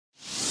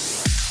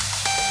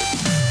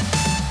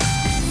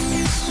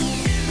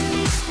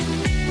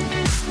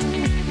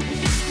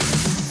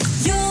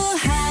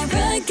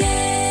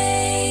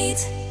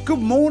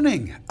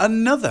morning.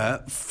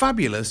 Another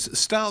fabulous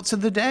start to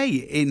the day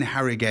in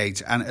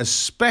Harrogate, and a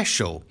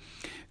special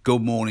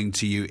good morning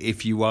to you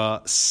if you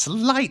are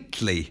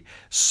slightly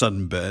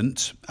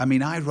sunburnt. I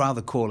mean, I'd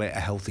rather call it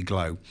a healthy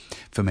glow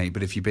for me,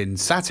 but if you've been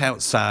sat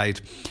outside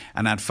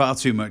and had far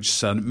too much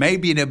sun,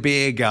 maybe in a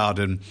beer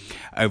garden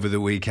over the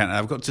weekend,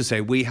 I've got to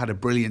say we had a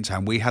brilliant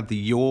time. We had the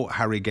Your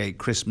Harrogate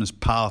Christmas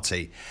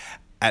party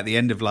at the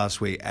end of last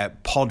week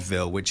at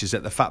Podville, which is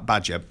at the Fat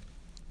Badger.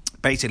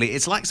 Basically,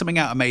 it's like something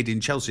out of Made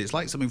in Chelsea. It's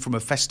like something from a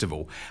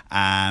festival,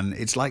 and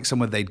it's like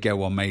somewhere they'd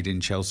go on Made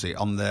in Chelsea.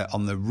 On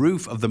the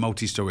roof of the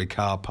multi-storey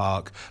car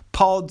park,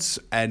 pods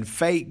and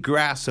fake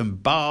grass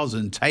and bars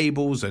and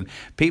tables and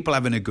people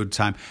having a good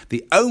time.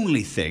 The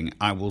only thing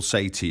I will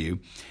say to you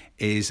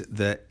is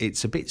that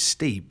it's a bit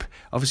steep.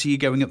 Obviously, you're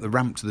going up the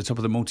ramp to the top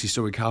of the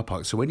multi-storey car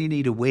park, so when you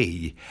need a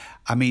wee,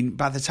 I mean,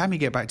 by the time you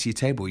get back to your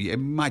table, it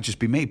might just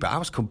be me, but I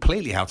was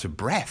completely out of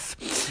breath.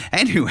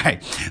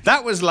 Anyway,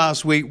 that was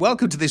last week.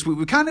 Welcome to this week.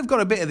 We've kind of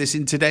got a bit of this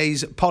in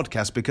today's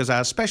podcast because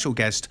our special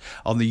guest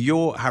on the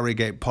Your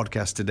Harrogate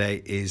podcast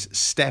today is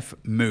Steph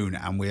Moon,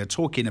 and we are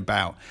talking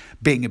about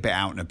being a bit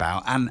out and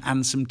about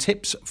and some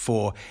tips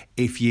for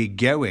if you're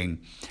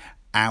going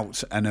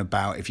out and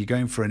about, if you're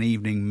going for an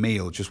evening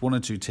meal. Just one or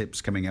two tips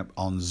coming up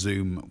on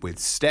Zoom with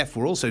Steph.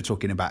 We're also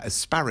talking about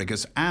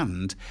asparagus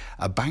and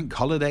a bank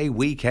holiday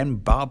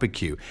weekend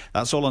barbecue.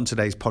 That's all on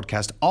today's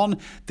podcast on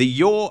the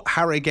Your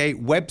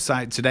Harrogate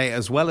website today,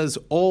 as well as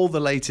all the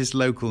latest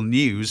local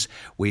news.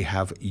 We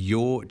have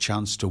your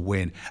chance to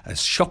win a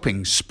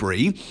shopping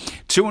spree,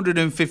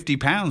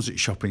 £250 at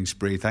shopping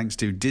spree, thanks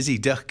to Dizzy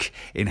Duck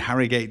in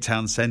Harrogate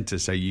Town Centre.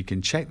 So you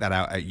can check that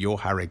out at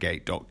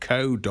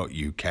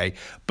yourharrogate.co.uk.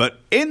 But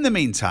in the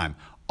meantime,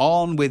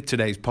 on with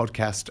today's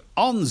podcast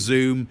on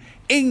Zoom.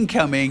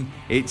 Incoming,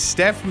 it's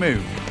Steph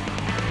Moon.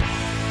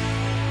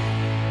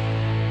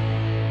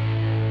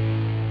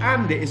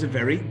 And it is a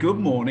very good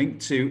morning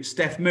to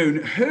Steph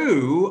Moon,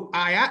 who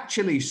I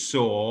actually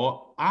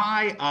saw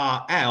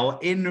IRL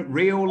in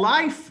real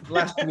life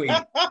last week.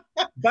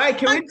 By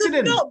coincidence. I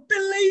could not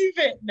believe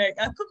it, Nick.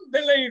 I couldn't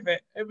believe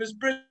it. It was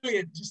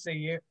brilliant to see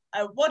you.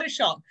 What a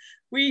shock.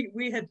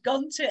 We had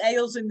gone to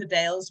Ales in the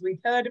Dales. We'd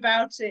heard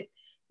about it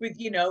with,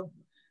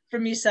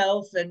 from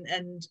yourself,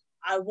 and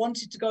I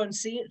wanted to go and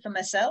see it for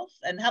myself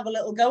and have a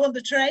little go on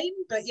the train.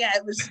 But yeah,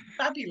 it was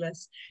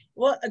fabulous.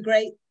 What a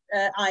great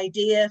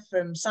idea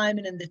from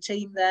Simon and the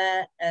team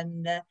there.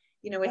 And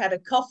we had a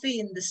coffee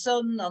in the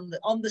sun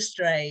on the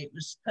Stray. It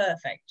was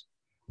perfect.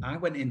 I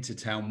went into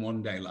town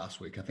one day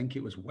last week, I think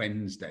it was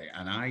Wednesday,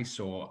 and I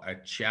saw a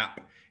chap,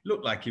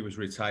 looked like he was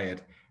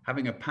retired,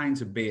 having a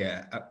pint of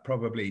beer at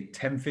probably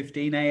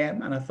 10:15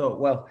 a.m. And I thought,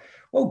 well,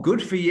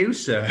 good for you,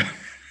 sir.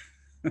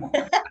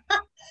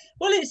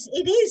 Well,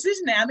 it is,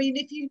 isn't it? I mean,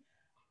 if you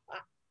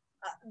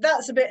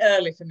that's a bit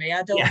early for me.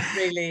 I don't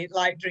really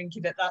like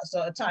drinking at that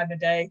sort of time of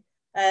day.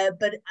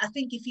 But I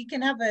think if you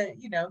can have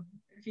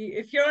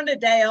if you're on a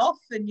day off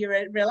and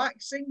you're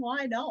relaxing,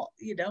 why not?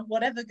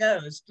 Whatever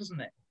goes,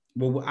 doesn't it?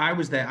 Well, I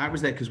was there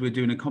because we're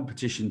doing a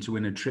competition to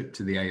win a trip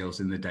to the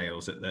Ales in the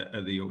Dales at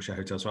the Yorkshire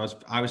Hotel. So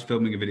I was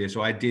filming a video.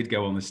 So I did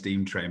go on the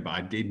steam train, but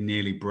I did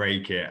nearly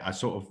break it. I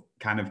sort of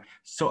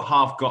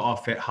half got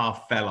off it,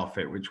 half fell off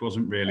it, which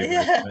wasn't really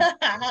good.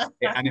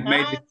 And it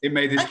made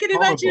this. I can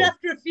imagine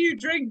after a few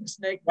drinks,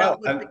 Nick, that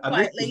would be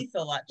quite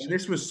lethal, actually.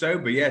 This was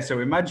sober, yeah. So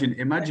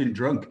imagine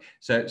drunk.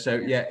 So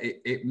yeah,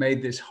 it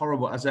made this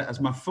horrible. As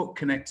my foot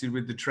connected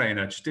with the train,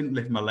 I just didn't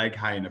lift my leg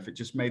high enough. It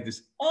just made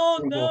this. Oh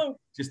no!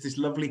 Just this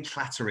lovely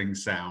clattering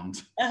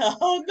sound.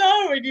 Oh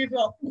no! And you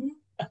got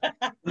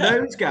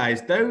those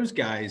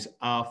guys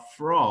are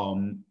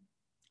from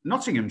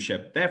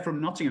Nottinghamshire. They're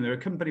from Nottingham. They're a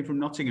company from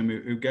Nottingham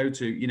who go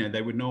to,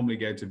 they would normally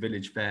go to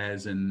village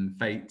fairs and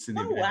fetes and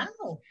events.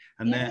 Wow.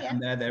 And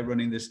they're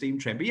running the steam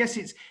train. But yes,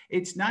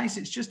 it's nice.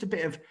 It's just a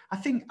bit of, I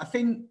think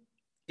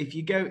if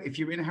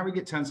you're in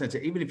Harrogate Town Centre,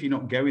 even if you're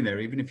not going there,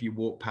 even if you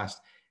walk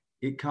past,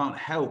 it can't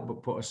help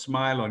but put a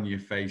smile on your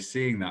face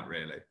seeing that,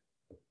 really.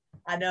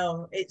 I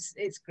know,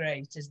 it's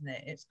great, isn't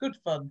it? It's good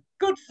fun.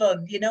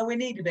 We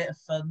need a bit of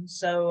fun.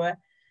 So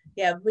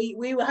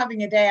we were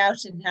having a day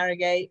out in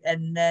Harrogate,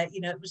 and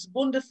it was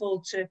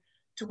wonderful to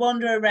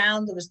wander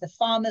around. There was the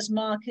farmers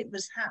market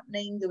was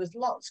happening. There was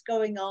lots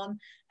going on,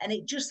 and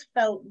it just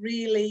felt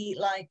really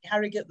like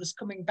Harrogate was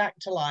coming back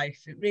to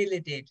life. It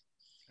really did.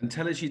 And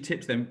tell us your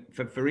tips then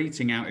for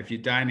eating out. If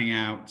you're dining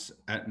out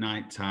at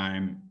night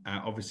time,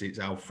 obviously it's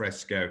al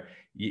fresco.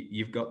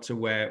 You've got to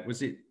wear,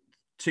 was it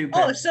 2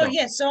 pairs?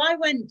 So I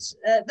went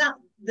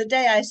the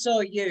day I saw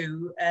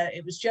you,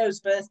 it was Joe's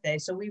birthday.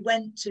 So we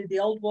went to the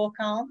Old Walk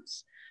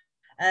Arms,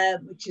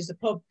 which is a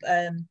pub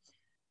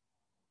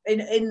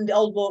in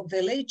Old Walk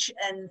Village.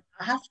 And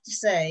I have to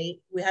say,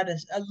 we had a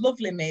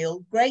lovely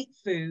meal, great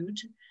food.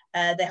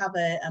 They have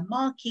a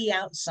marquee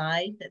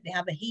outside, they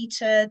have a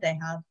heater, they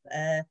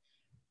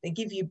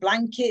give you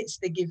blankets,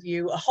 they give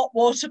you a hot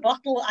water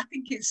bottle. I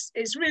think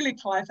it's really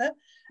clever.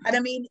 And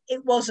I mean,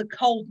 it was a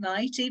cold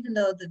night, even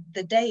though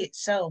the day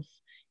itself,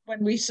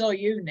 when we saw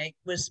you, Nick,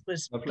 was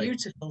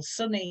beautiful,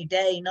 sunny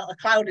day, not a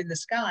cloud in the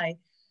sky.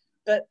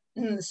 But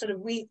sort of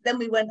we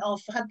went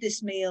off, had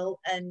this meal,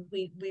 and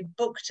we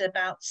booked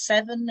about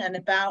 7, and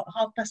about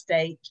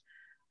 8:30.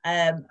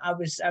 I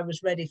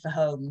was ready for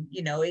home.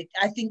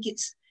 I think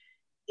it's,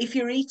 if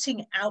you're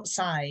eating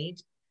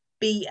outside,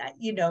 be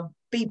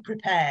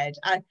prepared.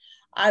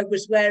 I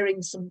was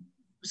wearing some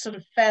sort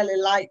of fairly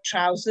light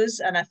trousers,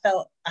 and I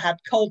felt I had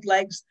cold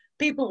legs.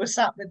 People were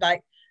sat with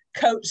like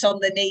coats on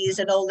their knees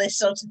and all this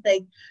sort of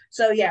thing.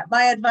 So yeah,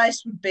 my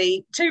advice would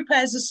be 2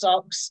 pairs of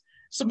socks,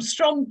 some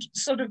strong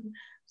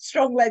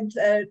length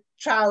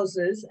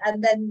trousers,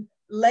 and then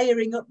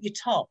layering up your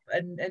top,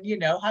 and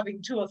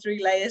having 2 or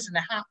 3 layers, and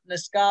a hat and a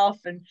scarf,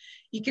 and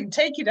you can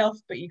take it off,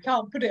 but you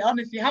can't put it on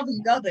if you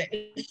haven't got it.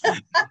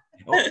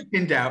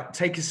 In doubt,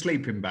 take a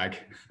sleeping bag.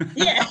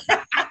 Yeah.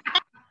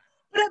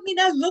 But I mean,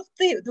 I loved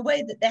the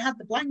way that they had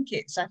the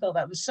blankets. I thought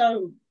that was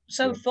so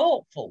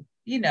thoughtful,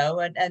 and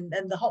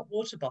the hot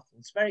water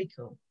bottles, very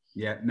cool.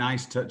 Yeah,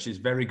 nice touches,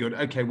 very good.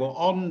 Okay, well,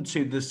 on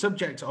to the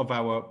subject of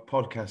our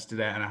podcast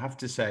today, and I have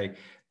to say,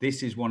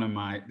 this is one of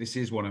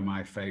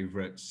my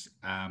favorites.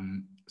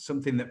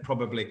 Something that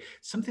probably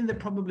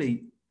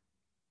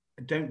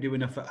I don't do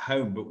enough at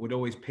home, but would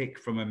always pick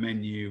from a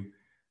menu,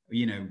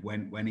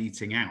 when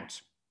eating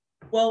out.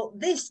 Well,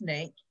 this,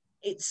 Nick,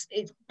 it's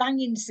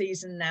banging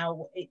season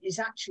now. It is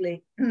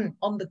actually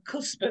on the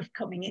cusp of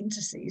coming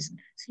into season.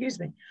 Excuse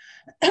me.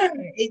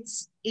 It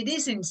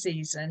is in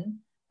season.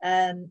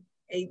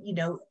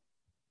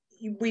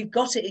 We've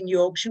got it in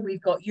Yorkshire.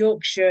 We've got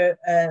Yorkshire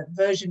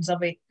versions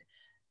of it.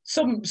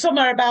 Some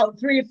are about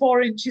 3 or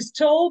 4 inches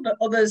tall, but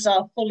others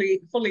are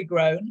fully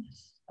grown.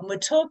 And we're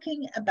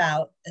talking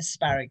about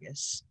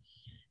asparagus.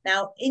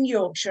 Now, in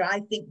Yorkshire, I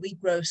think we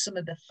grow some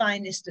of the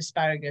finest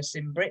asparagus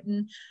in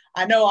Britain.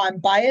 I know I'm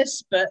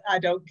biased, but I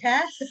don't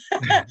care.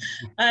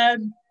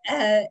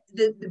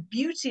 The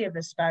beauty of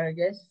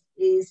asparagus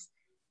is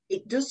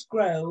it does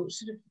grow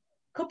sort of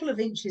a couple of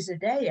inches a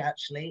day,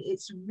 actually.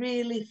 It's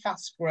really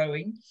fast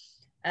growing.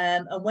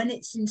 And when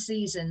it's in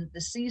season, the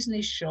season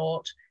is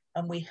short,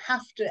 and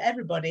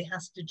everybody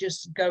has to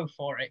just go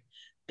for it,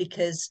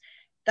 because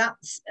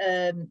that's...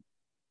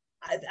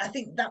 I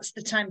think that's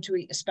the time to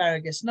eat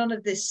asparagus. None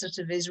of this sort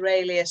of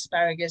Israeli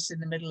asparagus in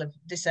the middle of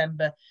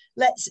December.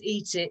 Let's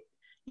eat it,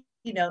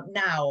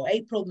 now,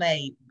 April,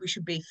 May. We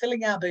should be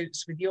filling our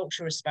boots with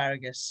Yorkshire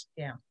asparagus.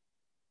 Yeah.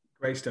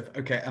 Great stuff.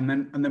 Okay, and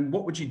then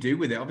what would you do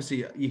with it?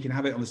 Obviously, you can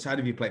have it on the side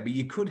of your plate, but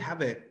you could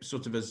have it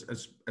sort of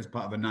as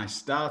part of a nice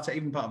starter,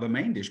 even part of a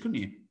main dish, couldn't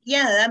you?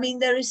 Yeah, I mean,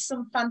 there is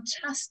some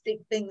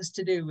fantastic things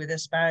to do with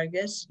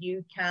asparagus.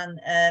 You can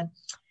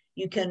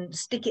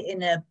stick it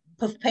in a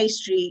puff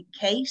pastry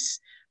case,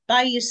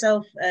 buy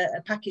yourself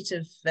a packet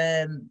of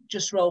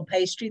just roll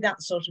pastry,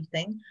 that sort of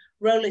thing,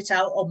 roll it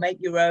out or make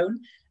your own,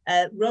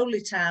 roll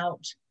it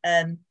out,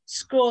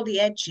 score the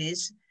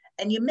edges,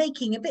 and you're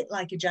making a bit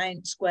like a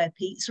giant square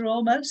pizza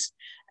almost.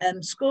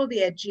 Score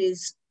the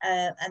edges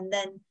and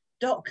then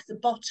dock the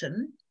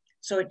bottom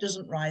so it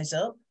doesn't rise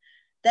up.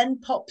 Then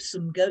pop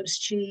some goat's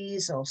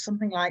cheese or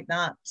something like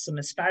that, some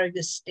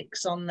asparagus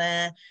sticks on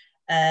there,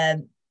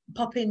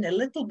 pop in a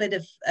little bit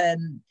of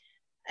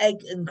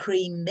egg and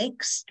cream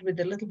mixed with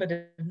a little bit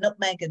of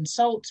nutmeg and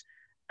salt,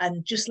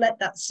 and just let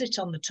that sit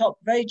on the top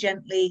very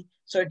gently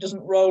so it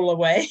doesn't roll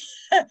away.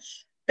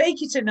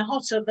 Bake it in a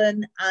hot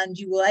oven, and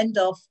you will end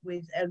off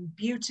with a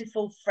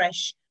beautiful,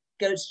 fresh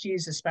goat's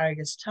cheese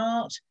asparagus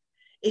tart.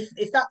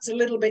 If that's a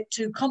little bit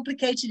too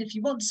complicated, if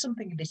you want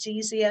something a bit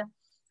easier,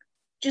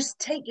 just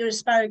take your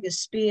asparagus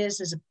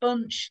spears as a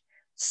bunch,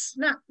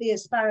 snap the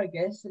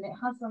asparagus, and it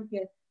has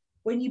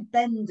when you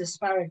bend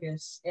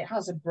asparagus, it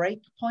has a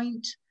break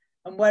point.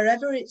 And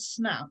wherever it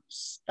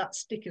snaps, that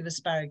stick of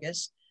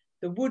asparagus,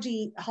 the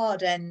woody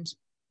hard end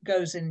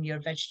goes in your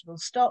vegetable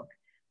stock.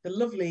 The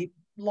lovely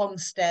long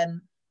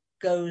stem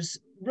goes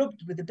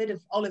rubbed with a bit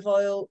of olive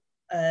oil,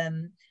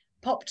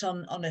 popped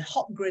on a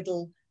hot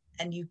griddle,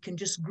 and you can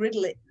just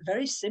griddle it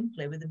very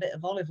simply with a bit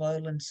of olive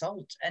oil and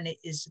salt, and it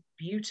is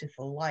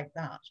beautiful like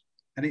that.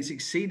 And it's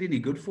exceedingly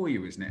good for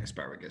you, isn't it,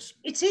 asparagus?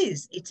 It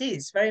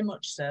is very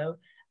much so.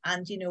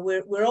 And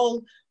we're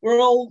all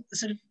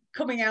sort of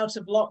coming out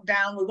of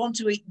lockdown. We want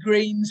to eat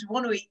greens, we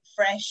want to eat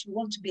fresh, we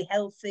want to be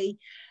healthy.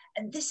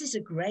 And this is a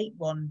great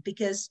one,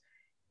 because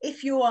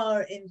if you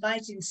are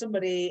inviting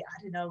somebody,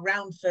 I don't know,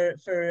 round for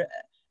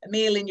a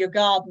meal in your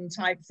garden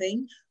type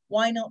thing,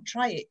 why not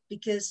try it?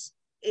 Because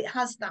it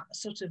has that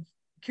sort of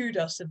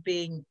kudos of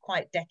being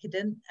quite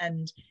decadent,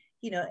 and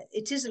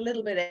it is a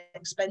little bit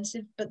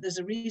expensive, but there's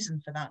a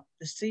reason for that.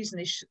 The season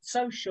is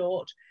so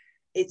short,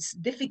 it's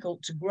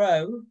difficult to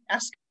grow.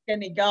 Ask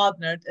any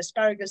gardener,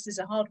 asparagus is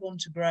a hard one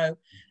to grow,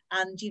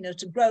 and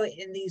to grow it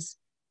in these,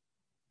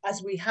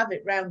 as we have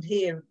it round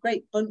here,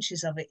 great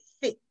bunches of it,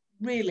 thick,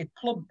 really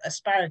plump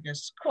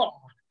asparagus.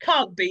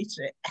 Can't beat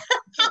it.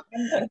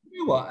 You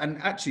know what? And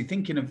actually,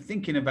 thinking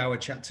of our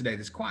chat today,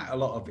 there's quite a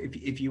lot of,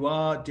 if you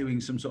are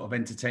doing some sort of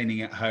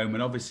entertaining at home,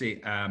 and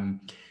obviously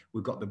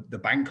we've got the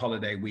bank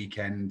holiday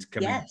weekend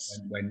coming, yes,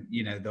 when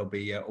there'll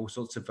be all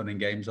sorts of fun and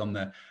games on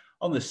the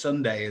on the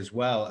Sunday as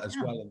well in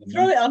the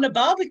Throw it on a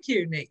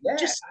barbecue, Nick. Yeah,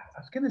 Just I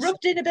was gonna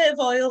rubbed in a bit of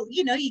oil.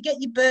 You know, you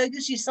get your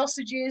burgers, your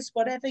sausages,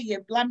 whatever,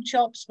 your lamb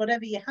chops,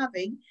 whatever you're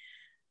having,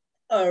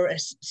 or a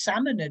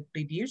salmon would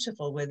be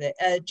beautiful with it.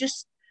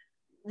 Just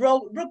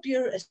rub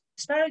your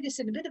asparagus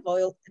in a bit of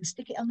oil and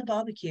stick it on the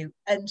barbecue.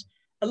 And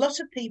a lot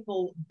of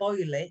people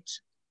boil it,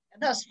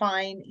 and that's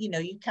fine. You know,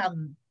 you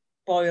can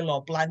boil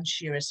or blanch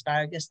your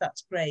asparagus.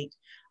 That's great.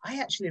 I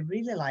actually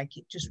really like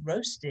it just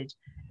roasted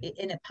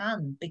in a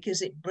pan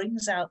because it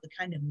brings out the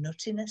kind of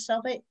nuttiness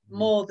of it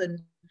more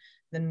than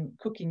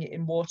cooking it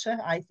in water,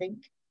 I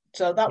think.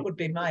 So that would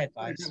be my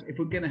advice. If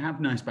we're going to have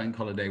nice bank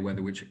holiday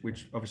weather, which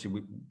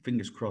obviously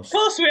fingers crossed. Of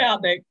course we are,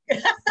 Nick.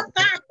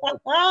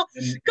 Of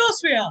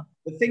course we are.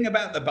 The thing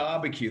about the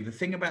barbecue,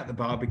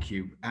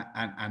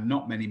 and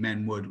not many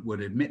men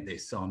would admit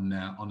this on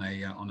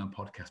a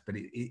podcast, but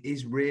it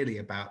is really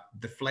about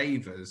the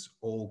flavors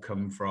all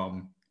come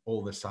from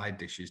all the side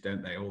dishes,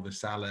 don't they? All the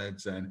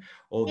salads and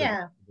all the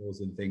vegetables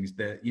and things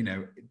that, you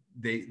know,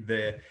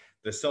 the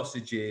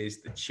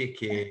sausages, the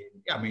chicken.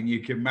 I mean,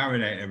 you can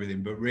marinate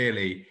everything, but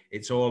really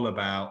it's all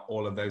about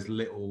all of those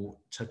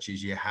little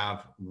touches you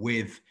have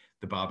with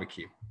the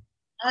barbecue.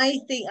 I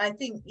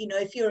think, you know,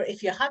 if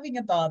you're having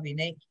a barbie,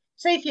 Nick,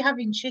 say if you're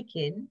having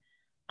chicken,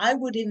 I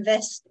would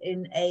invest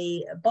in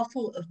a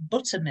bottle of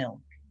buttermilk.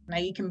 Now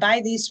you can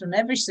buy these from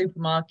every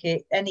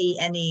supermarket,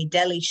 any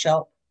deli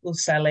shop will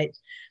sell it.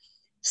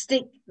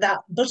 Stick that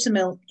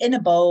buttermilk in a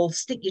bowl,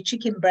 stick your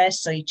chicken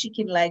breasts or your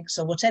chicken legs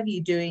or whatever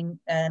you're doing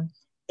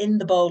in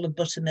the bowl of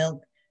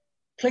buttermilk,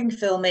 cling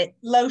film it,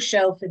 low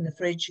shelf in the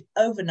fridge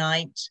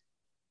overnight,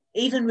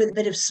 even with a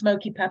bit of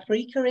smoky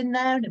paprika in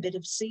there and a bit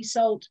of sea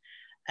salt,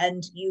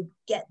 and you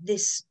get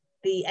the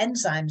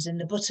enzymes in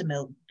the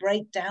buttermilk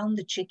break down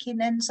the chicken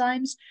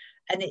enzymes,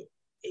 and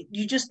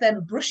you just then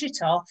brush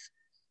it off,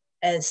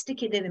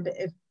 stick it in a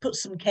bit, put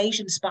some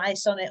Cajun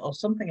spice on it or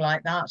something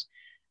like that,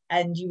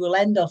 and you will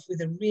end off with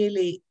a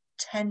really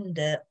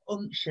tender,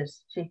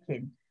 unctuous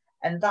chicken.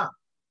 And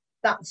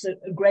that's a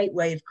great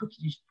way of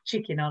cooking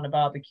chicken on a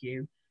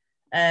barbecue.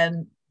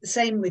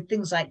 Same with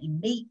things like your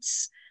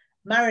meats,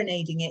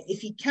 marinating it.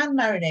 If you can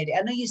marinate it,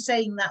 I know you're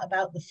saying that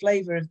about the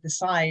flavor of the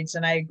sides,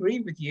 and I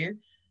agree with you.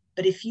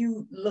 But if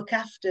you look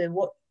after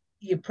what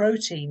your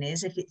protein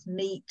is, if it's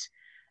meat,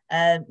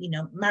 you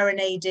know,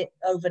 marinate it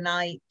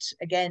overnight.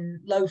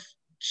 Again, low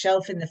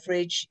shelf in the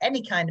fridge.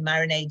 Any kind of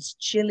marinades,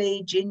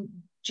 chili,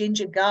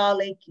 ginger,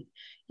 garlic,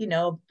 you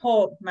know,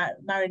 pork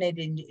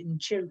marinated in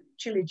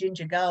chili,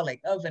 ginger,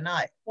 garlic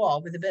overnight. Wow,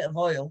 with a bit of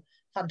oil,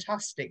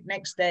 fantastic.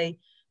 Next day,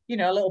 you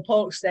know, a little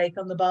pork steak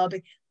on the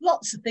barbie.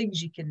 Lots of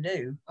things you can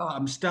do. Oh,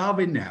 I'm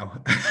starving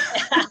now.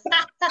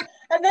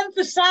 And then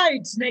for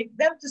sides, Nick,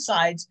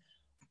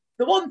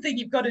 the one thing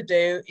you've got to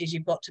do is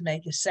you've got to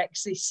make a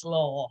sexy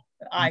slaw,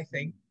 I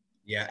think.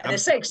 Yeah. And a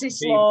sexy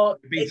slaw,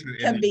 it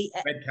can be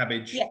red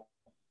cabbage.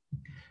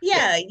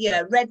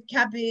 Yeah, red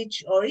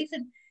cabbage, or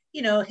even,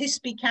 you know,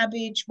 hispy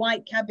cabbage,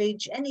 white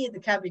cabbage, any of the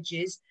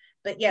cabbages.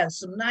 But yeah,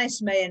 some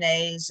nice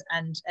mayonnaise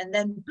and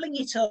then bling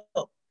it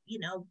up, you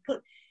know,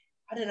 put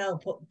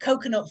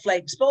coconut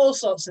flakes, put all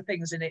sorts of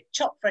things in it,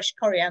 chop fresh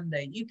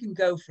coriander, you can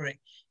go for it.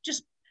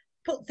 Just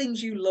put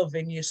things you love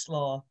in your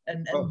slaw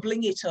and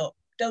bling it up.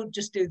 Don't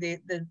just do the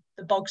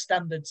bog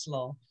standard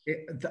slaw.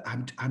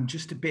 I'm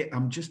just a bit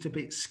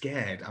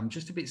scared.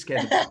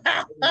 That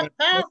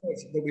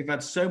we've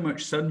had so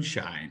much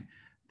sunshine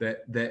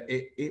that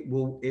it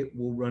will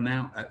run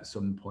out at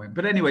some point.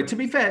 But anyway, to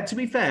be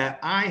fair,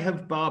 I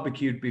have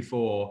barbecued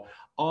before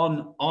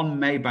on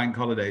Maybank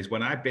holidays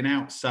when I've been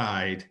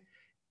outside,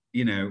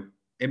 you know,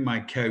 in my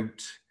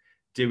coat,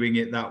 doing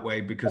it that way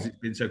because it's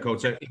been so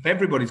cold. So if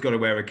everybody's got to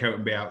wear a coat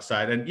and be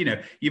outside, and you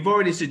know, you've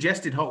already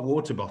suggested hot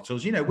water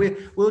bottles, you know,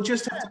 we'll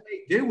just have to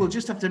make do. We'll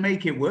just have to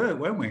make it work,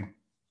 won't we?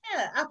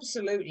 Yeah,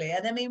 absolutely.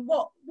 And I mean,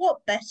 what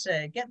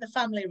better? Get the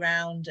family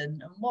round,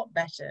 and what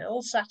better?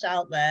 All sat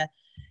out there.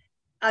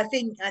 I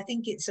think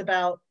it's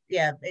about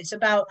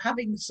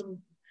having a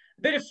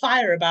bit of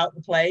fire about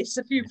the place,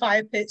 a few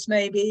fire pits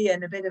maybe,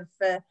 and a bit of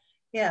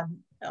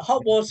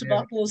hot water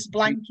bottles,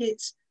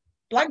 blankets,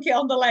 blanket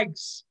on the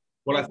legs.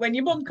 Well, when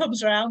your mum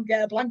comes around,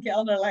 get a blanket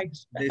on her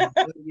legs. The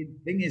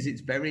thing is,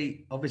 it's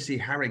very obviously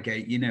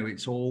Harrogate. You know,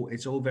 it's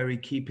all very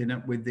keeping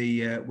up with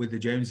the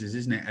Joneses,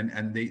 isn't it?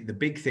 And the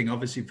big thing,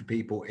 obviously, for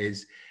people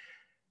is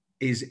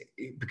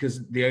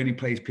because the only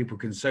place people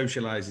can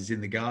socialize is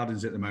in the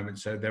gardens at the moment.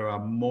 So there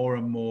are more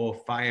and more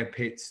fire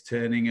pits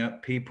turning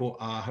up.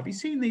 Have you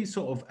seen these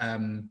sort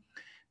of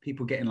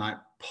people getting like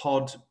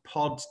pod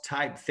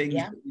type things,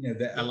 you know,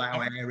 that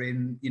allow air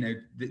in, you know.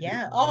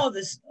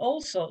 There's all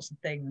sorts of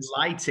things.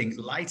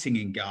 Lighting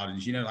in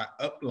gardens, you know, like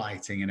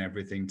uplighting and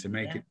everything to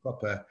make it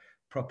proper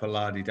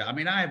la-di-da. I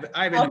mean,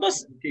 I've been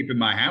keeping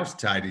my house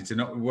tidy to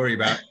not worry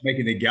about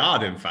making the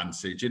garden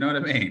fancy. Do you know what I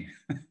mean?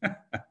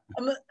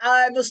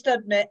 I must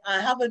admit,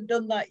 I haven't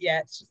done that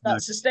yet.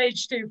 That's a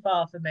stage too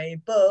far for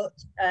me. But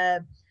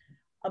I'm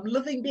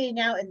loving being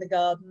out in the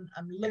garden.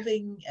 I'm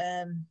loving.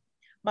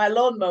 My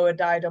lawnmower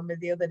died on me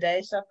the other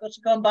day, so I've got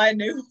to go and buy a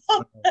new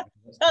one.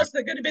 That's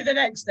going to be the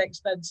next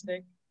expense,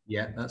 Nick.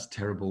 Yeah, that's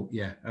terrible.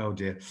 Yeah. Oh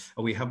dear.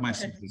 Oh, we have my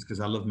sympathies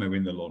because I love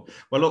mowing the lawn.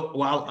 Well, look,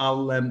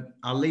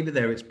 I'll leave it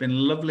there. It's been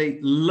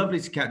lovely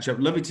to catch up.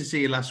 Lovely to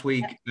see you last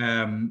week.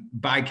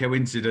 By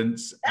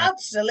coincidence.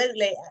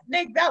 Absolutely,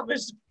 Nick. That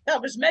was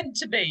meant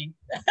to be.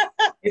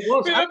 It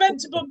was. We were meant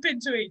to bump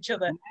into each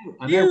other.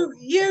 I know.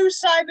 You,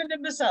 Simon,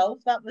 and myself.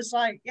 That was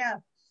like, yeah.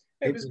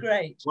 It was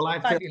great. Well,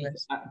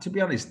 fabulous. To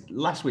be honest,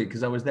 last week,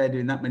 because I was there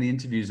doing that many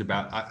interviews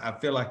I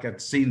feel like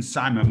I'd seen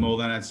Simon more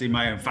than I'd seen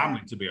my own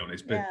family, to be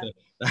honest. But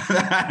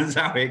that's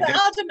how it goes.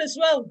 Adam as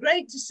well.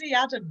 Great to see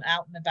Adam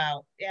out and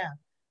about. Yeah.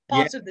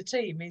 Part of the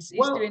team. He's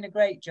doing a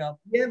great job.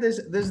 Yeah,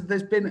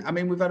 there's been, I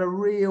mean, we've had a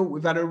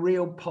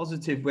real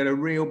positive,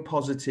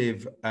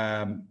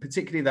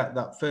 particularly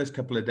that first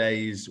couple of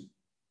days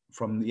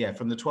from the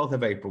 12th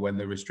of April when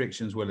the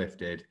restrictions were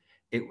lifted.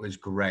 It was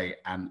great.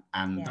 And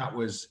that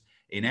was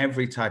in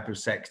every type of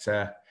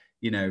sector,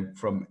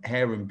 from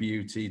hair and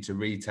beauty to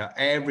retail,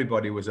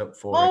 everybody was up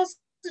for it.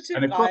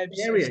 And across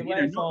the area,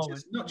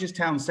 not just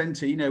town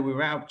centre, we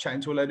were out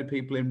chatting to a load of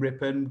people in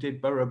Ripon, did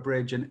Borough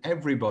Bridge, and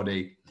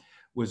everybody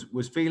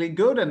was feeling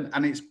good.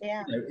 And it's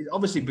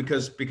obviously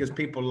because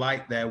people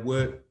like their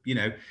work,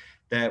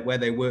 where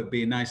they work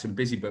being nice and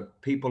busy,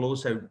 but people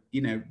also,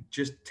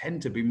 just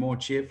tend to be more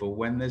cheerful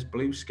when there's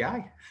blue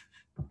sky.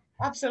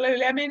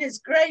 Absolutely. I mean, it's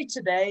great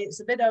today.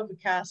 It's a bit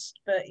overcast,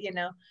 but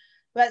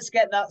let's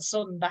get that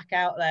sun back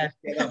out there.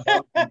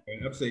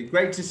 Absolutely.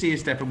 Great to see you,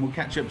 Steph, and we'll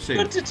catch up soon.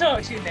 Good to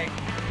talk to you, Nick.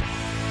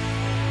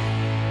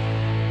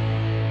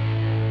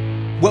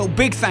 Well,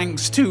 big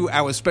thanks to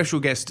our special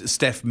guest,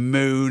 Steph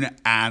Moon,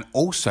 and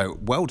also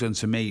well done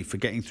to me for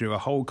getting through a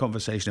whole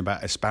conversation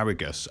about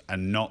asparagus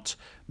and not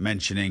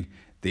mentioning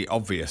the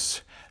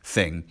obvious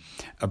thing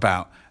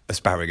about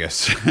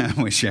asparagus,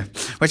 which I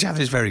think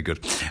is very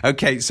good.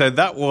 Okay, so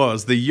that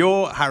was the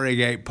Your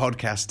Harrogate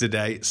podcast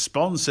today,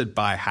 sponsored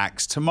by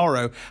Hacks.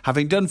 Tomorrow,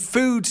 having done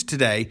food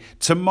today,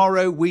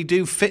 tomorrow we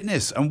do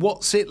fitness. And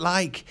what's it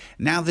like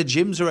now the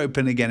gyms are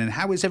open again? And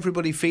how is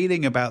everybody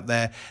feeling about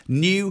their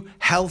new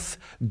health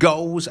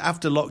goals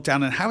after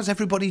lockdown? And how has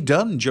everybody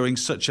done during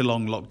such a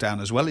long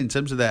lockdown as well in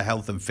terms of their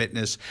health and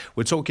fitness?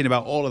 We're talking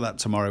about all of that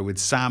tomorrow with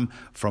Sam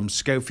from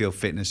Schofield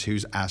Fitness,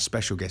 who's our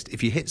special guest.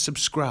 If you hit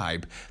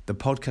subscribe, the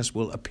podcast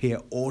will appear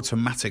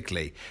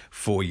automatically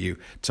for you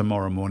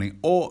tomorrow morning,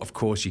 or of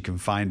course you can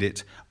find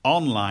it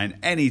online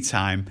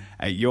anytime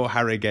at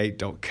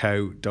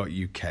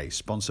yourharrogate.co.uk,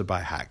 sponsored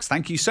by Hacks.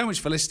 Thank you so much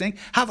for listening.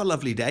 Have a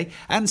lovely day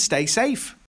and stay safe.